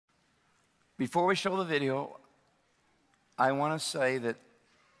Before we show the video, I want to say that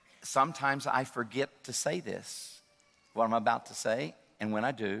sometimes I forget to say this, what I'm about to say, and when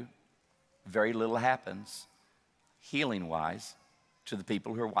I do, very little happens, healing-wise, to the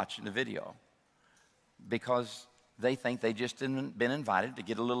people who are watching the video, because they think they just been invited to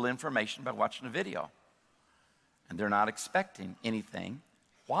get a little information by watching the video, and they're not expecting anything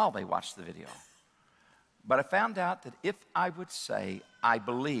while they watch the video. But I found out that if I would say, I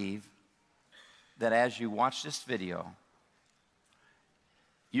believe that as you watch this video,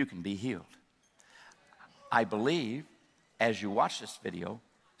 you can be healed. I believe as you watch this video,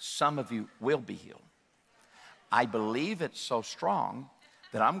 some of you will be healed. I believe it's so strong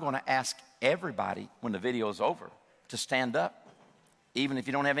that I'm going to ask everybody when the video is over to stand up, even if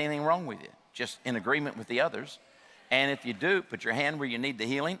you don't have anything wrong with you, just in agreement with the others. And if you do, put your hand where you need the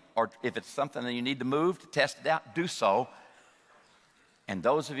healing, or if it's something that you need to move to test it out, do so. And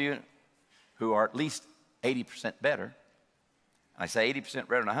those of you who are at least 80% better, and I say 80%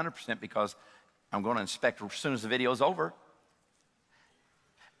 better than 100% because I'm going to inspect as soon as the video is over.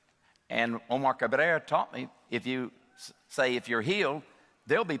 And Omar Cabrera taught me, if you say if you're healed,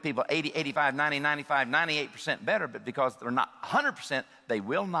 there'll be people 80, 85, 90, 95, 98% better, but because they're not 100%, they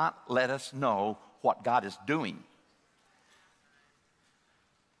will not let us know what God is doing.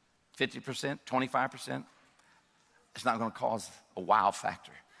 50%, 25%, it's not going to cause a wow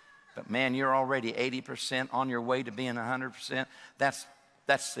factor. But man, you're already 80% on your way to being 100%. That's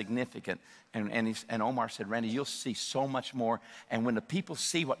significant. And Omar said, Randy, you'll see so much more. And when the people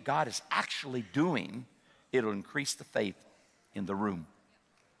see what God is actually doing, it'll increase the faith in the room.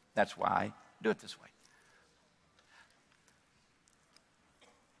 That's why I do it this way.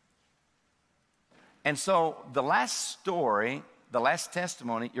 And so the last story, the last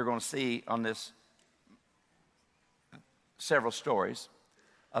testimony you're going to see on this, several stories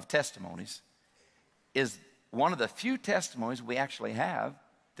of testimonies, is one of the few testimonies we actually have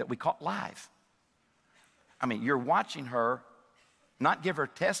that we caught live. I mean, you're watching her not give her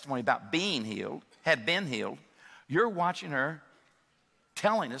testimony about being healed, had been healed. You're watching her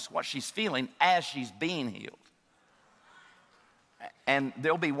telling us what she's feeling as she's being healed. And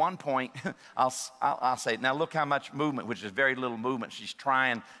there'll be one point, I'll say, now look how much movement, which is very little movement.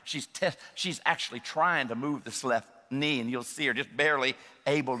 She's actually trying to move this left knee, and you'll see her just barely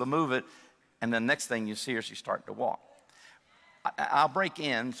able to move it. And the next thing you see her, she's starting to walk. I'll break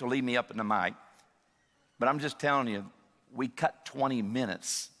in, so leave me up in the mic. But I'm just telling you, we cut 20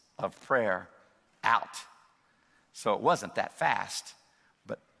 minutes of prayer out. So it wasn't that fast.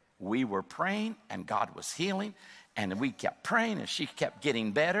 But we were praying, and God was healing. And we kept praying, and she kept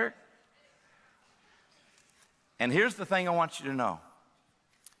getting better. And here's the thing I want you to know.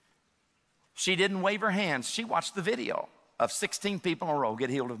 She didn't wave her hands. She watched the video of 16 people in a row get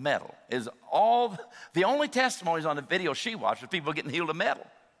healed of metal. The only testimonies on the video she watched was people getting healed of metal.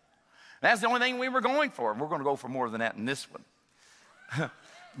 That's the only thing we were going for. We're going to go for more than that in this one.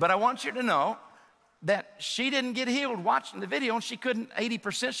 But I want you to know that she didn't get healed watching the video, and she couldn't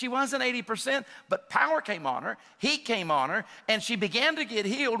 80%. She wasn't 80%, but power came on her. He came on her, and she began to get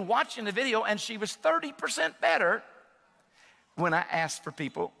healed watching the video, and she was 30% better when I asked for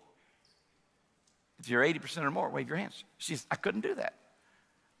people, if you're 80% or more, wave your hands. I couldn't do that.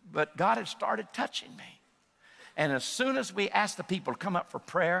 But God had started touching me. And as soon as we asked the people to come up for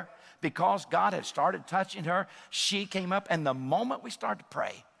prayer, because God had started touching her, she came up, and the moment we started to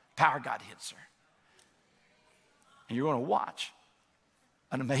pray, power of God hits her. And you're going to watch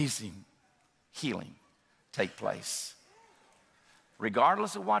an amazing healing take place.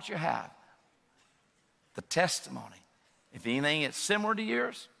 Regardless of what you have, the testimony, if anything is similar to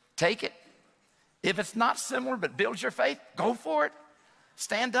yours, take it. If it's not similar but builds your faith, go for it.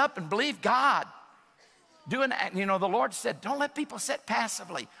 Stand up and believe God. The Lord said, don't let people sit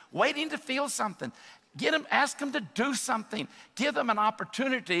passively, waiting to feel something. Ask them to do something. Give them an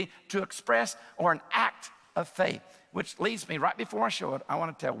opportunity to express or an act of faith. Which leads me, right before I show it, I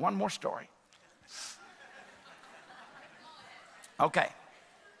want to tell one more story. Okay.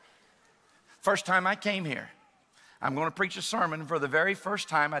 First time I came here, I'm going to preach a sermon for the very first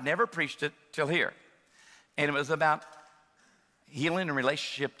time. I'd never preached it till here. And it was about healing in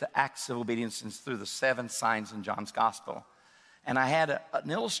relationship to acts of obedience through the 7 signs in John's gospel. And I had an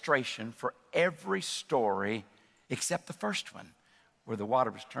illustration for every story except the first one, where the water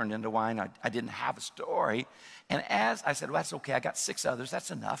was turned into wine. I didn't have a story. And as I said, well, that's okay. I got 6 others.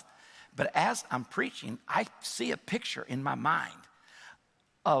 That's enough. But as I'm preaching, I see a picture in my mind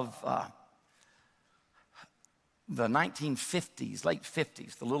of the 1950s, late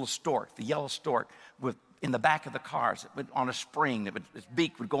 50s, the little stork, the yellow stork with in the back of the cars on a spring. Its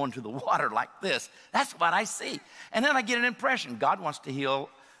beak would go into the water like this. That's what I see. And then I get an impression. God wants to heal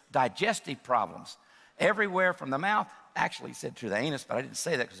digestive problems everywhere from the mouth. Actually, he said to the anus, but I didn't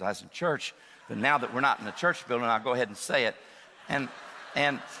say that because I was in church. But now that we're not in a church building, I'll go ahead and say it. And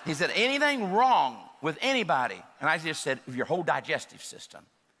he said, anything wrong with anybody? And I just said, your whole digestive system,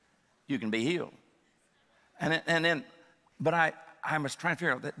 you can be healed. But I was trying to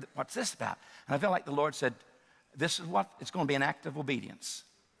figure out, what's this about? And I felt like the Lord said, this is what, it's going to be an act of obedience.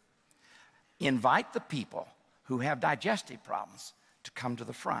 Invite the people who have digestive problems to come to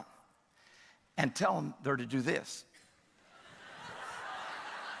the front and tell them they're to do this.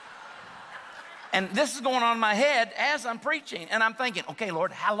 And this is going on in my head as I'm preaching. And I'm thinking, okay,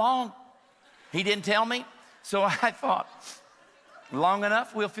 Lord, how long? He didn't tell me. So I thought, long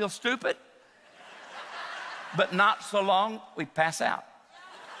enough we'll feel stupid, but not so long we pass out.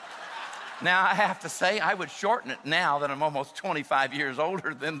 Now, I have to say, I would shorten it now that I'm almost 25 years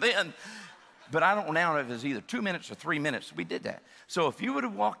older than then. But I don't know if it was either 2 minutes or 3 minutes. We did that. So if you would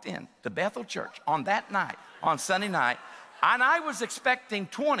have walked in to Bethel Church on that night, on Sunday night, and I was expecting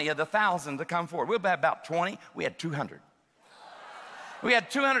 20 of the 1,000 to come forward. We'll be about 20. We had 200. We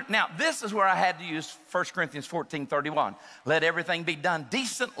had 200. Now, this is where I had to use 1 Corinthians 14:31. Let everything be done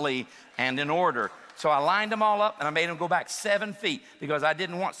decently and in order. So I lined them all up, and I made them go back 7 feet because I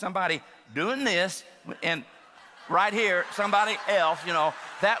didn't want somebody doing this and right here, somebody else, you know,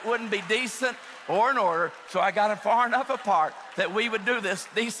 that wouldn't be decent or in order. So I got them far enough apart that we would do this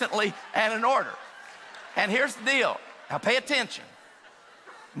decently and in order. And here's the deal. Now pay attention.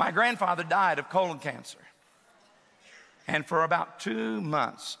 My grandfather died of colon cancer. And for about 2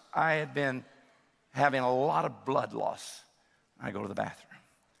 months, I had been having a lot of blood loss. I go to the bathroom.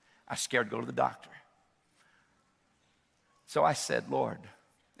 I was scared to go to the doctor. So I said, Lord,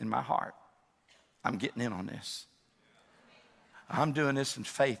 in my heart, I'm getting in on this. I'm doing this in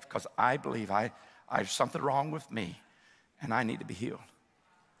faith because I believe there's something wrong with me and I need to be healed.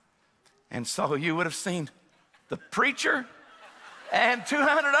 And so you would have seen the preacher and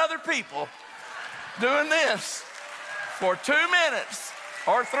 200 other people doing this for 2 minutes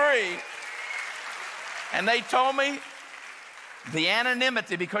or 3. And they told me the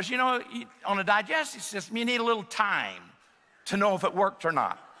anonymity, because you know, on a digestive system, you need a little time to know if it worked or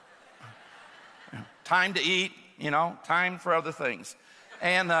not. Time to eat, you know, time for other things.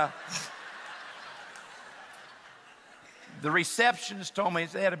 And the receptionist told me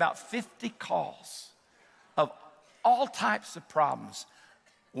they had about 50 calls of all types of problems.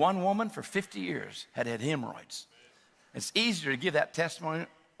 One woman for 50 years had hemorrhoids. It's easier to give that testimony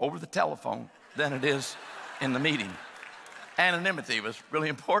over the telephone than it is in the meeting. Anonymity was really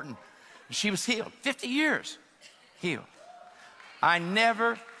important. She was healed. 50 years healed. I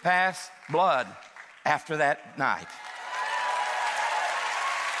never passed blood after that night.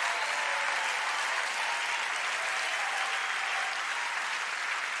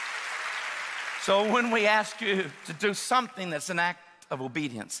 So when we ask you to do something that's an act of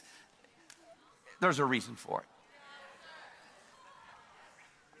obedience, there's a reason for it.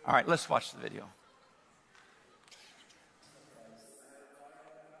 All right, let's watch the video.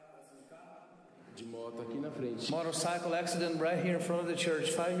 Motorcycle accident right here in front of the church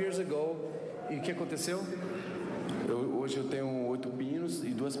 5 years ago. E o que aconteceu? Hoje eu tenho 8 pinos e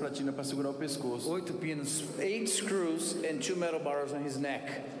 2 platinas para segurar o pescoço. 8 pinos, 8 screws and 2 metal bars on his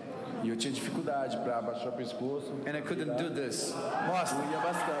neck. E eu tinha dificuldade para abaixar o pescoço. And I couldn't do this. Mostra. Eu ia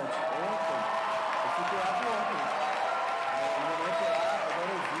bastante. Ontem, eu fui curado ontem. Minha mãe foi lá, agora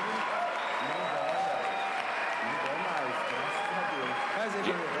eu vi. Não dói mais, graças a Deus.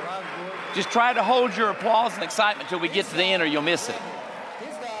 Just try to hold your applause and excitement until we get to the end or you'll miss it.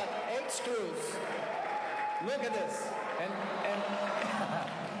 He's got 8 screws. Look at this. And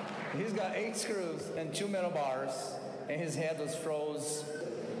he's got 8 screws and 2 metal bars. And his head was froze.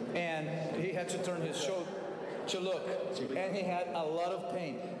 And he had to turn his shoulder to look. And he had a lot of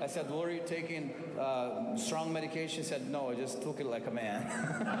pain. I said, Lord, are you taking strong medication? He said, no, I just took it like a man.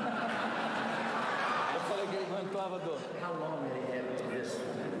 How long did he have this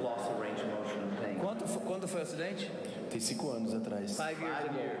loss of range of motion thing? Quando foi o acidente? Tem 5 anos atrás. 5 years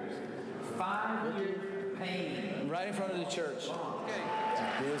ago. 5 years pain. Right in front of the church. Okay.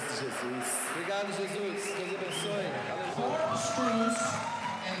 Deus de Jesus. Obrigado, Jesus. Deus abençoe. 4 screws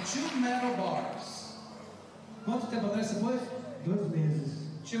and 2 metal bars. Quanto tempo atrás você foi? 2 meses.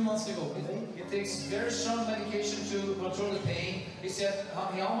 2 months ago. He takes very strong medication to control the pain. He said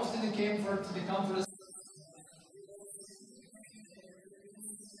he almost didn't came to become for this.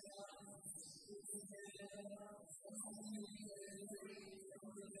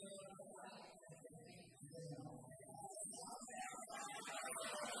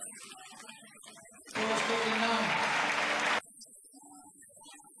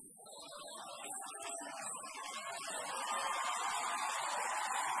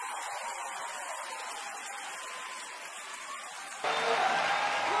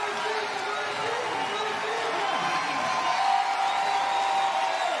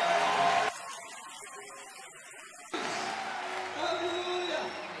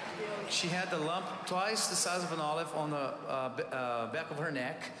 had the lump twice the size of an olive on the back of her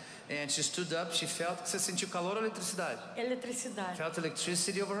neck. And she stood up, she felt, você sentiu calor ou eletricidade? Eletricidade. Felt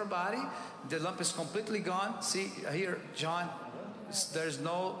electricity over her body. The lump is completely gone. See here, John, there's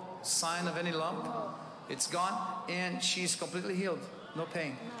no sign of any lump. It's gone, and she's completely healed. No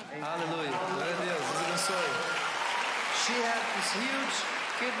pain. Hallelujah. Glória a Deus. Deus abençoe. She had these huge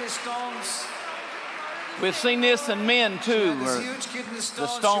kidney stones. We've seen this in men too, This where huge kidney the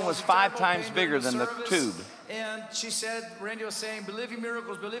stones. stone She was in 5 terrible times pain bigger during than the service. tube. And she said, Randy was saying, believe in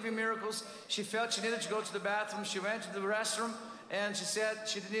miracles, believe in miracles. She felt she needed to go to the bathroom. She went to the restroom, and she said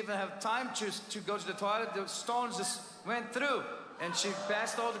she didn't even have time to go to the toilet. The stones just went through, and she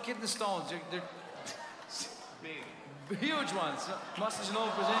passed all the kidney stones. They're huge ones. Mostra de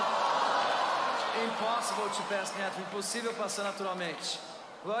novo pra gente. Impossible to pass natural. Impossível passar naturalmente.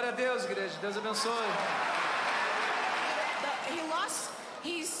 Glória a Deus, igreja. Deus abençoe. He lost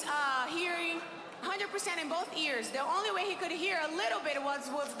his hearing 100% in both ears. The only way he could hear a little bit was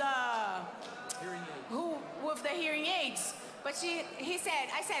with the hearing aids. But he said,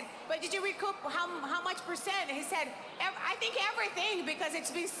 I said, but did you recoup how much percent? He said, I think everything, because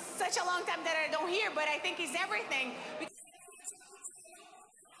it's been such a long time that I don't hear, but I think it's everything.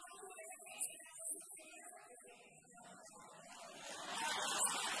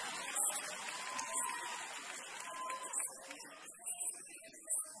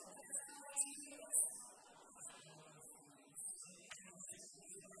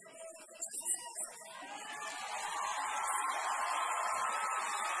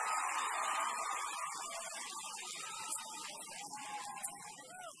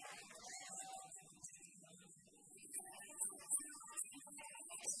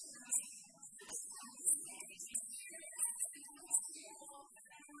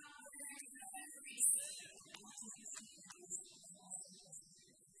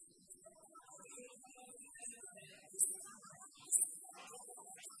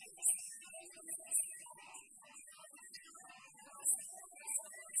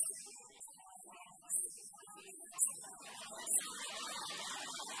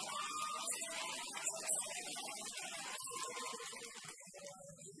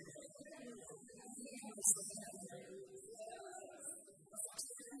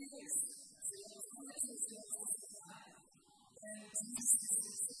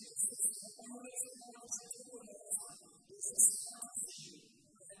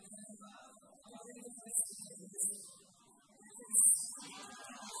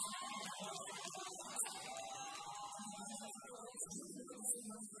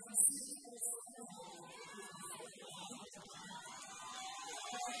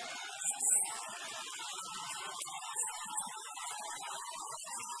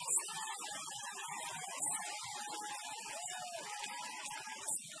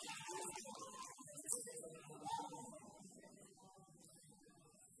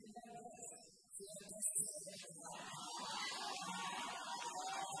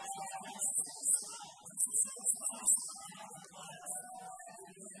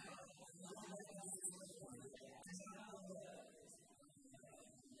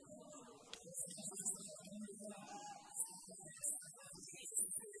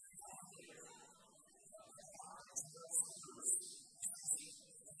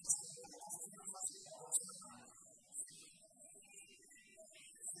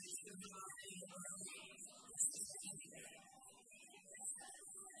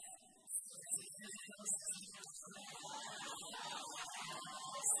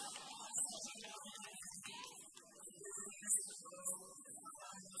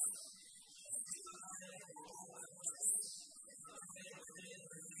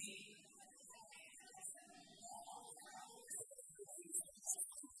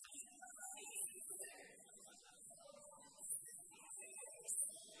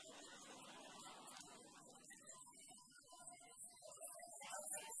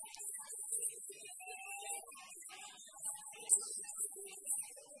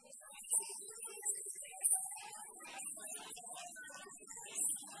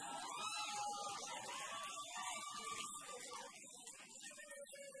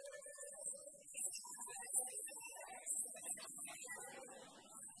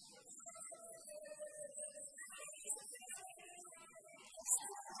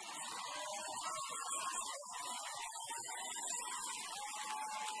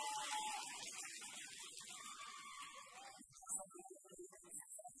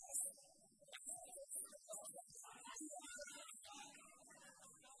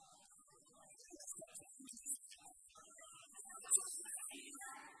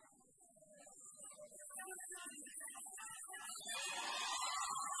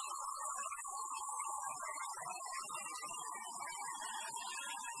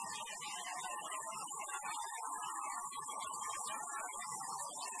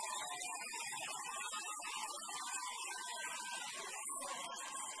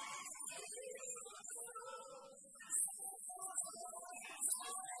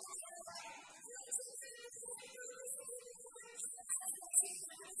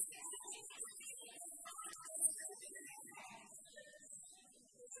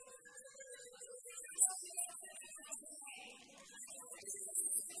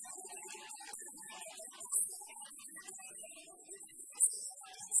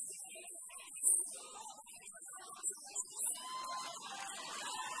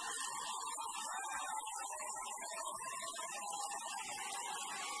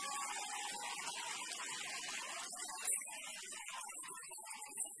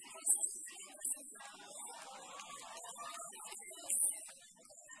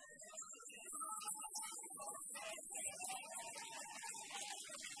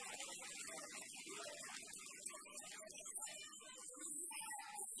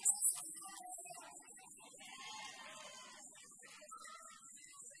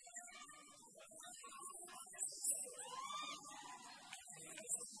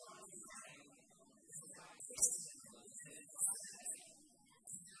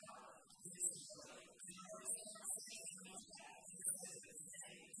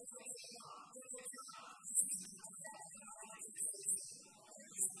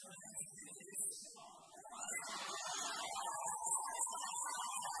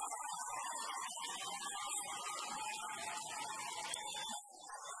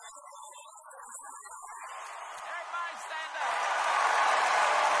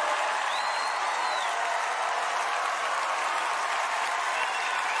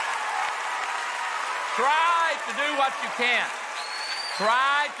 to do what you can.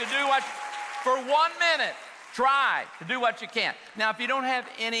 Try to do what, for 1 minute, try to do what you can. Now, if you don't have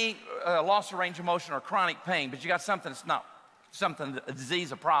any loss of range of motion or chronic pain, but you got something that's not something, a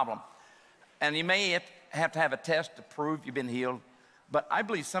disease, a problem, and you may have to have a test to prove you've been healed, but I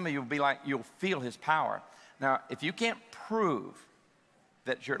believe some of you will be like, you'll feel his power. Now, if you can't prove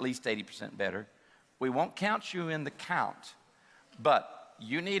that you're at least 80% better, we won't count you in the count, but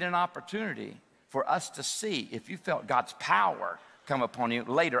you need an opportunity for us to see if you felt God's power come upon you.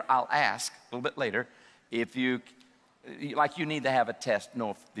 Later, I'll ask, a little bit later, if you need to have a test,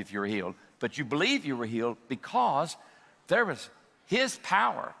 know if you're healed. But you believe you were healed because there was his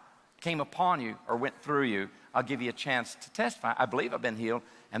power came upon you or went through you. I'll give you a chance to testify. I believe I've been healed.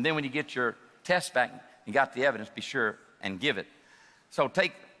 And then when you get your test back, you got the evidence, be sure and give it. So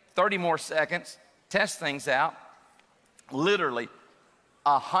take 30 more seconds, test things out. Literally,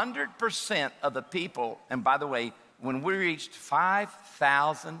 100% of the people, and by the way, when we reached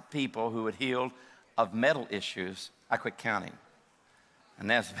 5,000 people who had healed of mental issues, I quit counting. And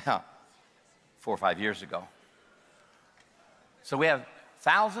that's about 4 or 5 years ago. So we have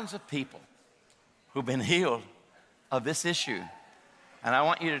thousands of people who've been healed of this issue. And I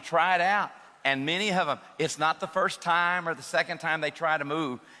want you to try it out. And many of them, it's not the first time or the second time they try to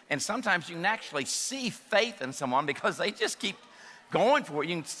move. And sometimes you can actually see faith in someone because they just keep going for it.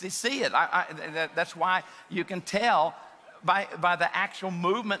 You can see it. That's why you can tell by the actual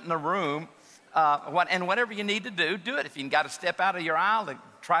movement in the room. And whatever you need to do, do it. If you got to step out of your aisle,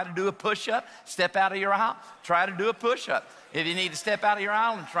 try to do a push-up, step out of your aisle, try to do a push-up. If you need to step out of your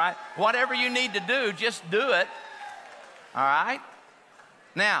aisle and try, whatever you need to do, just do it. All right?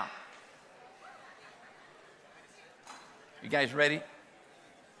 Now, you guys ready?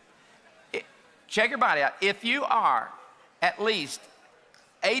 Check your body out. If you are at least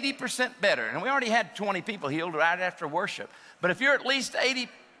 80% better, and we already had 20 people healed right after worship, but if you're at least 80%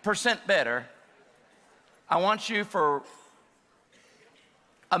 better, I want you for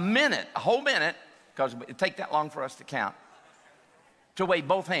a minute, a whole minute, because it take that long for us to count, to wave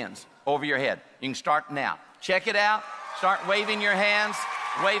both hands over your head. You can start now. Check it out. Start waving your hands.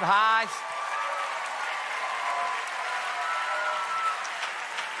 Wave high.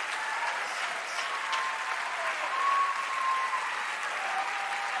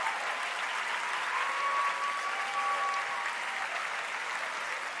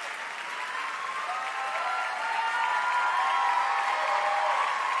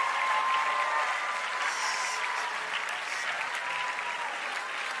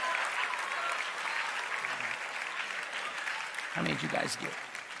 How many did you guys get?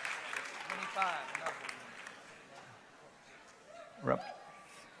 25. We're up.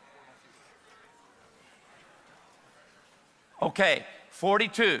 Okay,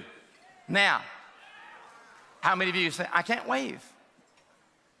 42. Now, how many of you say, I can't wave?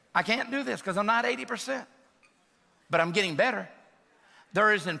 I can't do this because I'm not 80%. But I'm getting better.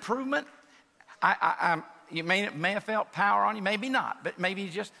 There is improvement. You may have felt power on you, maybe not, but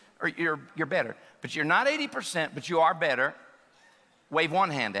maybe or you're better. But you're not 80%, but you are better. Wave one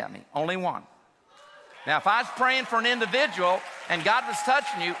hand at me, only one. Now, if I was praying for an individual and God was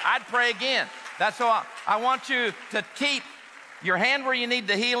touching you, I'd pray again. That's why I want you to keep your hand where you need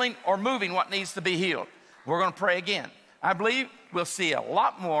the healing or moving what needs to be healed. We're going to pray again. I believe we'll see a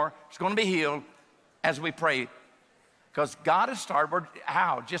lot more. It's going to be healed as we pray. Because God has started,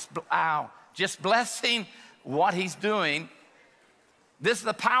 just blessing what he's doing. This is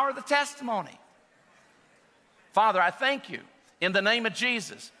the power of the testimony. Father, I thank you in the name of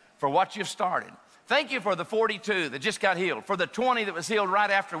Jesus for what you've started. Thank you for the 42 that just got healed, for the 20 that was healed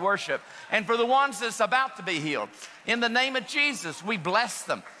right after worship, and for the ones that's about to be healed. In the name of Jesus, we bless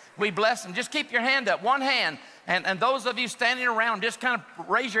them. We bless them. Just keep your hand up, one hand. And those of you standing around, just kind of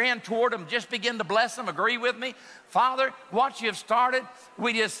raise your hand toward them. Just begin to bless them. Agree with me. Father, what you've started,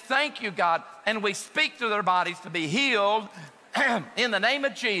 we just thank you, God, and we speak to their bodies to be healed. In the name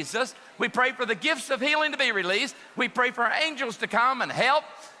of Jesus, we pray for the gifts of healing to be released. We pray for our angels to come and help.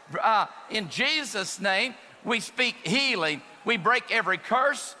 In Jesus' name, we speak healing. We break every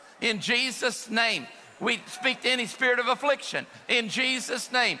curse in Jesus' name. We speak to any spirit of affliction in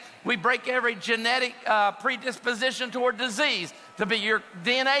Jesus' name. We break every genetic predisposition toward disease, to be your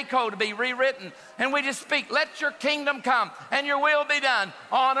DNA code to be rewritten. And we just speak, let your kingdom come and your will be done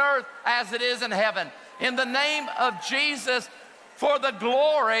on earth as it is in heaven. In the name of Jesus, for the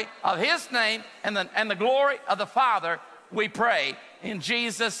glory of his name and the glory of the Father, we pray in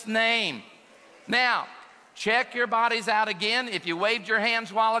Jesus' name. Now, check your bodies out again. If you waved your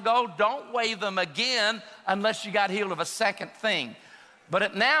hands a while ago, don't wave them again unless you got healed of a second thing.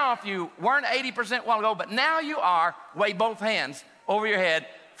 But now, if you weren't 80% a while ago, but now you are, wave both hands over your head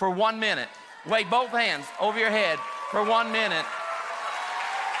for 1 minute. Wave both hands over your head for 1 minute.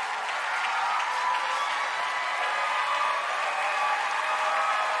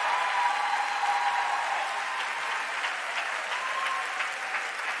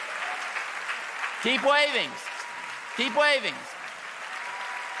 Keep waving. Keep waving.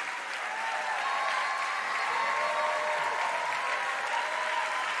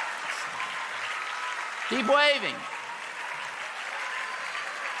 Keep waving.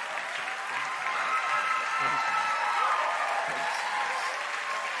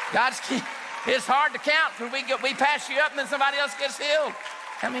 It's hard to count because we pass you up and then somebody else gets healed.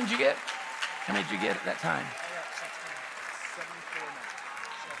 How many did you get? How many did you get at that time?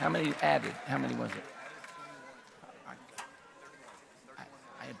 How many added? How many was it?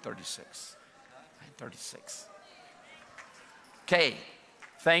 I had 36. I had 36. Okay.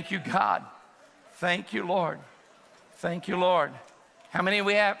 Thank you, God. Thank you, Lord. Thank you, Lord. How many do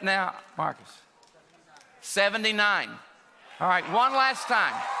we have now, Marcus? 79. All right, one last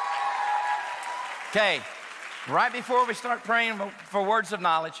time. Okay. Right before we start praying for words of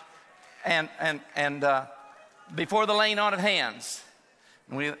knowledge and before the laying on of hands,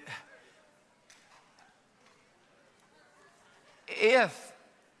 if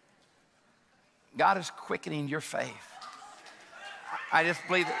God is quickening your faith, I just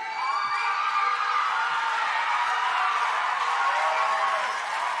believe that.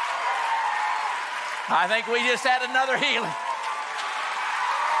 I think we just had another healing.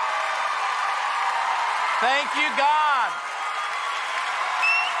 Thank you, God.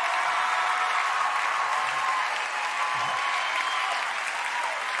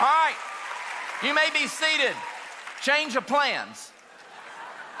 All right, you may be seated. Change of plans.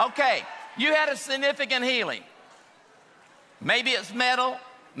 Okay, you had a significant healing. Maybe it's metal,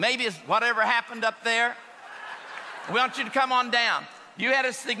 maybe it's whatever happened up there. We want you to come on down. You had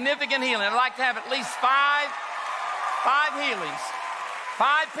a significant healing. I'd like to have at least five healings.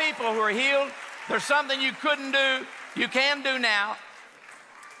 5 people who are healed. There's something you couldn't do, you can do now.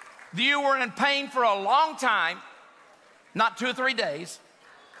 You were in pain for a long time, not 2 or 3 days,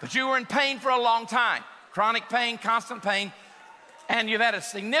 but you were in pain for a long time. Chronic pain, constant pain, and you've had a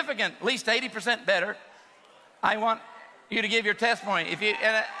significant, at least 80% better. I want you to give your testimony.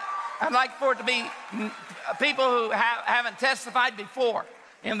 I'd like for it to be people who haven't testified before.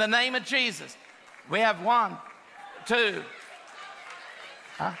 In the name of Jesus. We have 1, 2.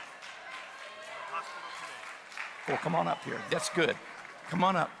 Huh? Oh, come on up here. That's good. Come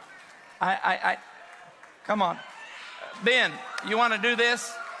on up. Come on. Ben, you want to do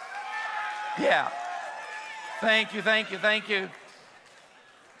this? Yeah. Thank you, thank you, thank you.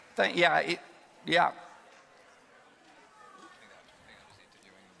 Yeah. Yeah.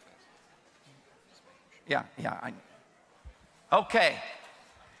 Okay.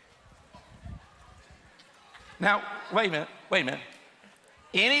 Now, wait a minute.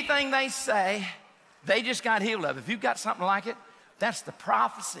 Anything they say, they just got healed of. If you've got something like it, that's the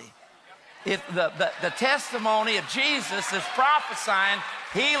prophecy. If the testimony of Jesus is prophesying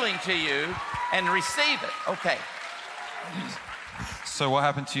healing to you, and receive it. Okay. So what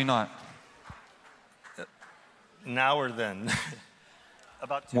happened to you tonight? Now or then?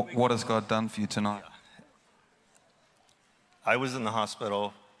 About 2 weeks. What has God done for you tonight? I was in the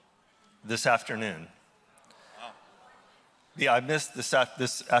hospital this afternoon. Yeah, I missed this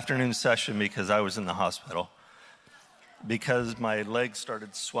afternoon session because I was in the hospital. Because my legs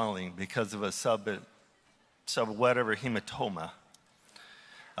started swelling because of a whatever hematoma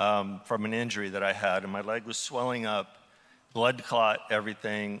from an injury that I had. And my leg was swelling up, blood clot,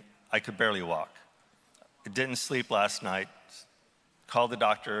 everything. I could barely walk. I didn't sleep last night. Called the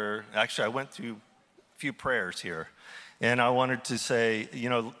doctor. Actually, I went through a few prayers here. And I wanted to say,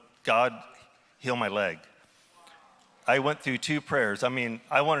 God, heal my leg. I went through 2 prayers. I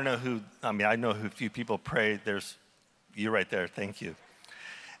want to know who, I know who few people pray. There's you right there. Thank you.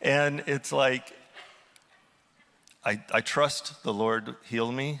 And it's like, I trust the Lord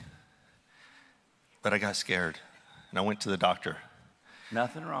healed me, but I got scared. And I went to the doctor.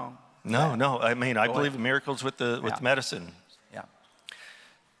 Nothing wrong. No. I believe in miracles with medicine. Yeah.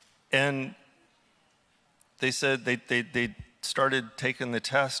 And they said they started taking the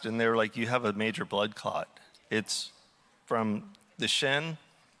test, and they were like, you have a major blood clot. It's from the shin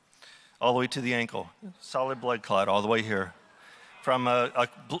all the way to the ankle. Solid blood clot all the way here. From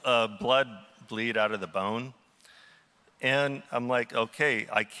a blood bleed out of the bone. And I'm like, okay,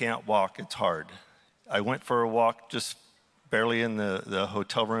 I can't walk. It's hard. I went for a walk just barely in the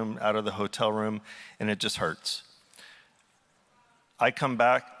hotel room, out of the hotel room, and it just hurts. I come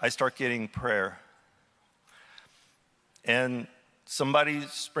back, I start getting prayer. And somebody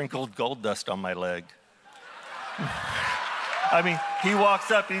sprinkled gold dust on my leg. I mean, he walks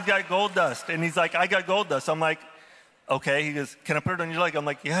up, he's got gold dust, and he's like, I got gold dust. I'm like, okay. He goes, can I put it on your leg? I'm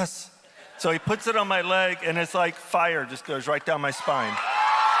like, yes. So he puts it on my leg, and it's like fire just goes right down my spine.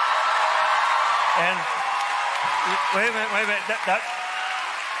 And wait a minute.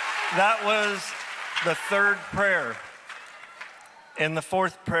 That was the third prayer, and the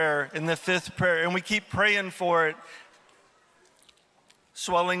fourth prayer, and the fifth prayer, and we keep praying for it.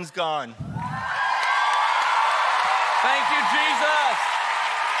 Swelling's gone. Thank you, Jesus.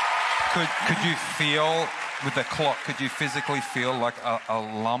 Could you feel with the clock? Could you physically feel like a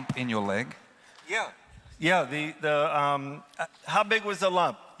lump in your leg? Yeah. Yeah. How big was the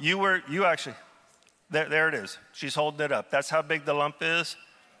lump? You actually. There it is. She's holding it up. That's how big the lump is.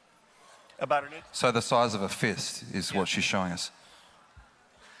 About an inch. So the size of a fist is what she's showing us.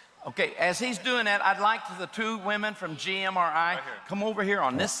 Okay, as he's doing that, I'd like the two women from GMRI come over here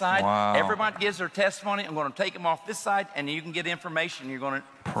on this side. Wow. Everyone gives their testimony. I'm going to take them off this side, and you can get information you're going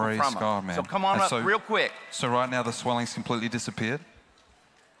to Praise from God, them. man. So come on And up so- real quick. So right now the swelling's completely disappeared?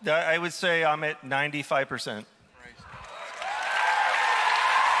 I would say I'm at 95%.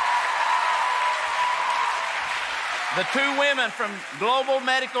 The two women from Global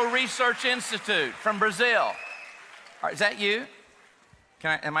Medical Research Institute from Brazil. All right, is that you?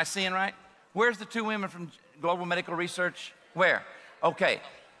 Am I seeing right? Where's the two women from Global Medical Research? Where? Okay.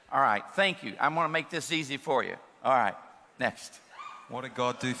 All right. Thank you. I'm going to make this easy for you. All right. Next. What did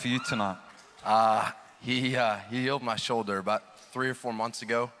God do for you tonight? He healed my shoulder about 3 or 4 months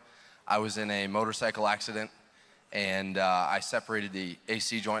ago. I was in a motorcycle accident, and I separated the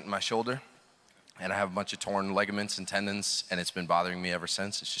AC joint in my shoulder, and I have a bunch of torn ligaments and tendons, and it's been bothering me ever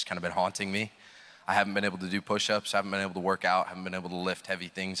since. It's just kind of been haunting me. I haven't been able to do push-ups, haven't been able to work out, haven't been able to lift heavy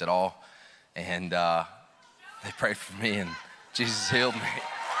things at all. And they prayed for me, and Jesus healed me.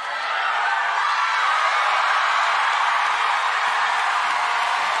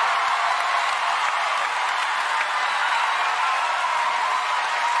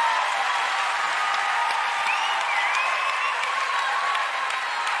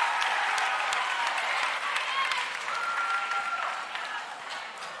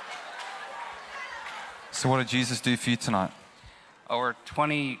 So what did Jesus do for you tonight? Over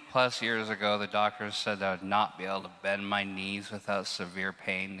 20 plus years ago, the doctors said I would not be able to bend my knees without severe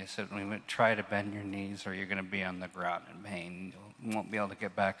pain. They said, "We would try to bend your knees or you're going to be on the ground in pain. You won't be able to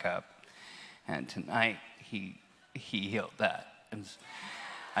get back up." And tonight, he healed that. And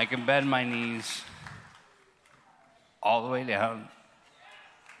I can bend my knees all the way down,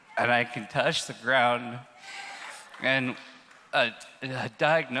 and I can touch the ground. And a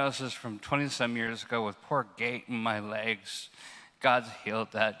diagnosis from 20-some years ago with poor gait in my legs, God's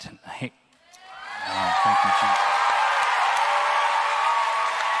healed that tonight. Oh, thank you, Jesus.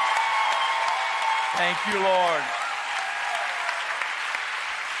 Thank you, Lord.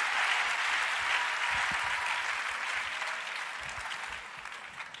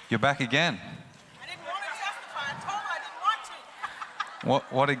 You're back again. I didn't want to testify. I told her I didn't want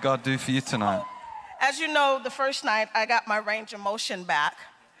to. What did God do for you tonight? As you know, the first night I got my range of motion back,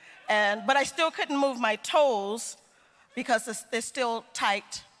 but I still couldn't move my toes because they're still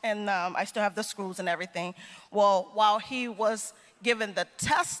tight, and I still have the screws and everything. Well, while he was giving the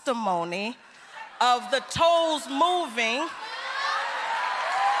testimony of the toes moving,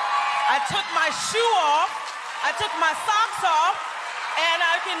 I took my shoe off, I took my socks off, and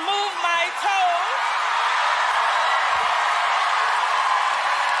I can move my toes.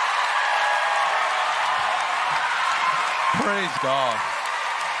 Praise God.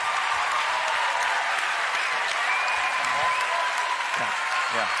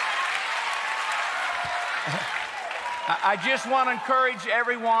 Yeah. I just want to encourage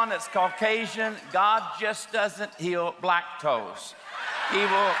everyone that's Caucasian, God just doesn't heal black toes. He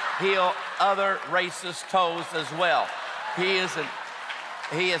will heal other races' toes as well. He is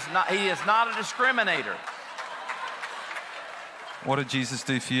not a discriminator. What did Jesus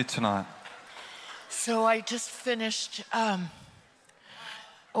do for you tonight? So I just finished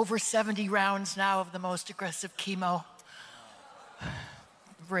over 70 rounds now of the most aggressive chemo.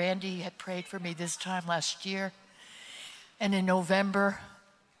 Randy had prayed for me this time last year. And in November,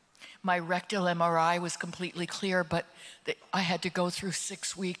 my rectal MRI was completely clear, but I had to go through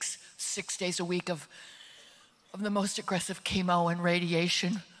 6 weeks, 6 days a week of the most aggressive chemo and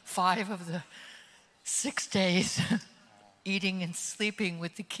radiation, 5 of the 6 days, eating and sleeping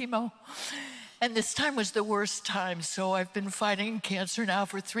with the chemo. And this time was the worst time, so I've been fighting cancer now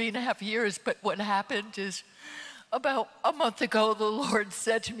for 3.5 years, but what happened is About a month ago, the Lord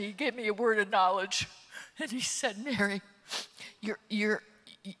said to me, he gave me a word of knowledge. And he said, Mary,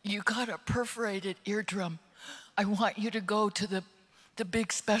 you got a perforated eardrum. I want you to go to the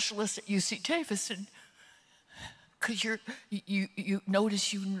big specialist at UC Davis, and because you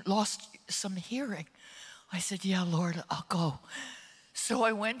notice you lost some hearing. I said, yeah, Lord, I'll go. So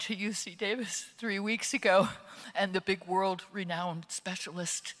I went to UC Davis 3 weeks ago, and the big world-renowned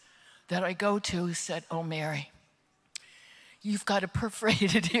specialist that I go to said, oh, Mary, you've got a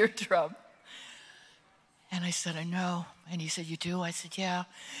perforated eardrum. And I said, I know. And he said, you do? I said, yeah.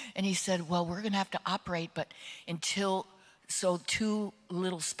 And he said, well, we're going to have to operate, but so 2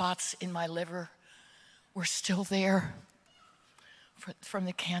 little spots in my liver were still there from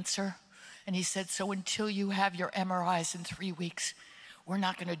the cancer. And he said, so until you have your MRIs in 3 weeks, we're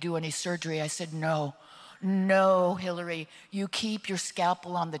not going to do any surgery. I said, no, Hillary, you keep your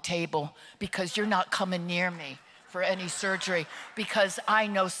scalpel on the table because you're not coming near me for any surgery, because I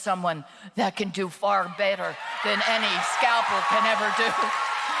know someone that can do far better than any scalpel can ever do.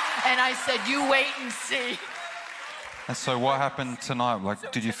 And I said, you wait and see. And so what happened tonight?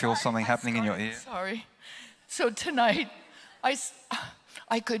 Like, did you feel something happening in your ear? Sorry. So tonight,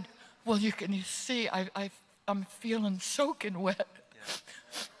 I could, well, you can see, I'm feeling soaking wet.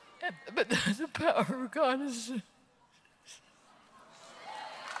 Yeah. But the power of God is...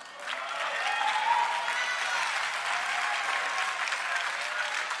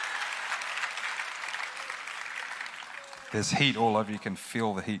 There's heat all over. You can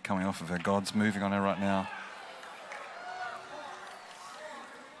feel the heat coming off of her. God's moving on her right now.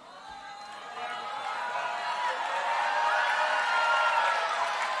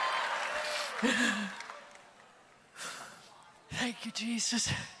 Thank you,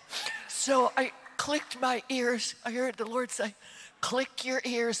 Jesus. So I clicked my ears. I heard the Lord say, click your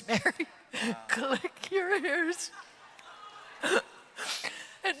ears, Mary. Click your ears.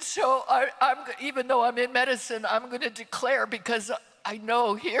 And so I'm, even though I'm in medicine, I'm going to declare, because I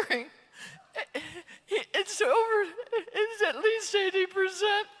know hearing, it's at least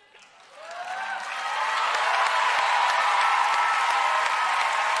 80%.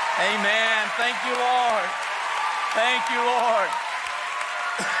 Amen. Thank you, Lord. Thank you, Lord.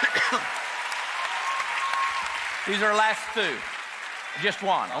 These are last 2. Just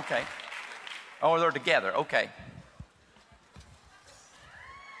one, okay. Oh, they're together, okay.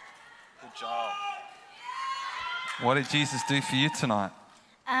 Good job. What did Jesus do for you tonight?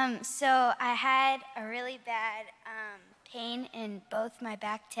 So I had a really bad pain in both my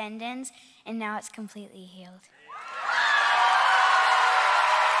back tendons, and now it's completely healed.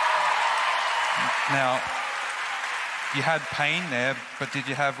 Now, you had pain there, but did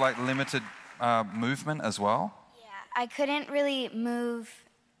you have like limited movement as well? Yeah, I couldn't really move,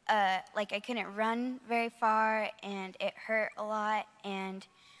 like I couldn't run very far, and it hurt a lot, and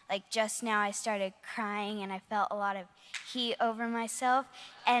like just now I started crying and I felt a lot of heat over myself,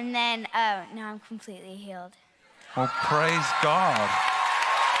 and then now I'm completely healed. Well, praise God.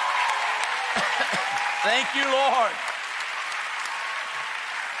 Thank you, Lord.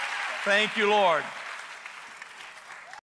 Thank you, Lord.